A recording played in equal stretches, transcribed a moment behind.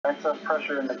excess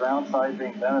pressure in the ground side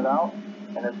being vented out,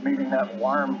 and it's meeting that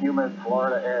warm, humid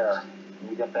Florida air.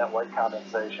 You get that white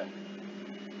condensation.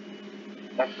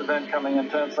 Next event coming in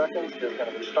 10 seconds is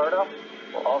going to be startup.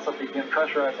 We'll also begin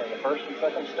pressurizing the first and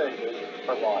second stages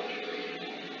for launch.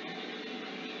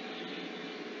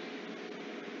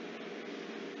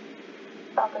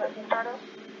 Falcon is in startup.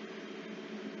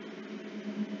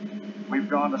 We've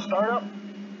gone to startup.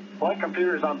 Flight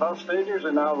computers on both stages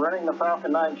are now running the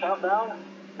Falcon 9 countdown.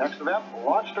 Next event,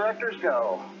 launch directors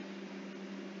go.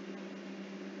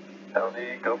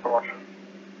 LD, go for launch.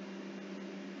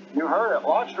 You heard it.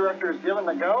 Launch director is given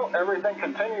the go. Everything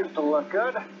continues to look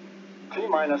good.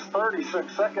 T-minus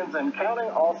 36 seconds and counting.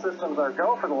 All systems are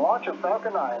go for the launch of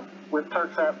Falcon 9 with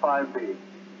Türksat 5B.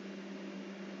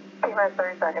 T-minus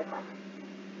 30 seconds.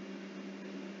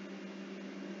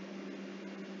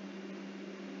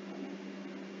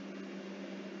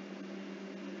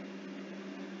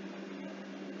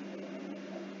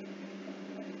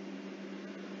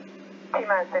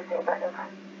 T-minus 15 seconds.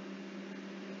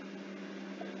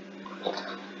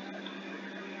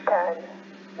 10,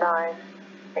 9,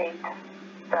 8,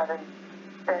 7,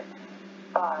 6,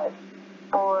 5,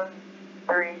 4,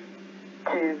 3,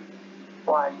 2,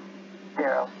 1,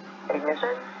 0.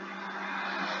 Ignition.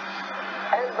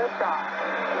 And liftoff.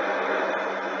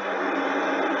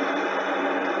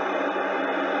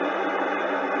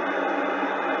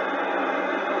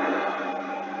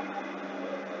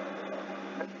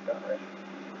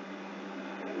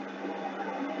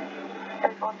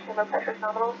 Launch chamber pressure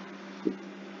nominal.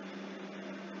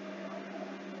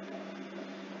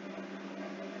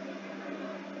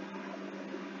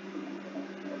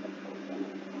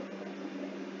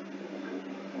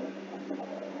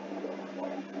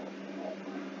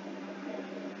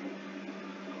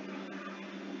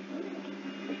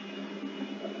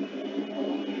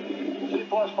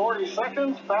 Plus 40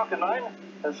 seconds, Falcon 9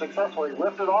 has successfully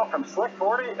lifted off from Slick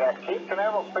 40 at Cape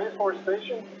Canaveral Space Force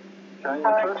Station, carrying the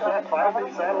Türksat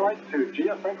 5B satellite to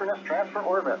geosynchronous transfer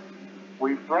orbit.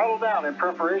 We've throttled down in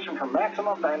preparation for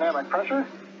maximum dynamic pressure.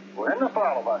 We're in the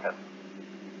throttle bucket.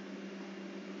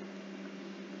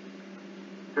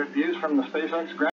 Good views from the SpaceX ground.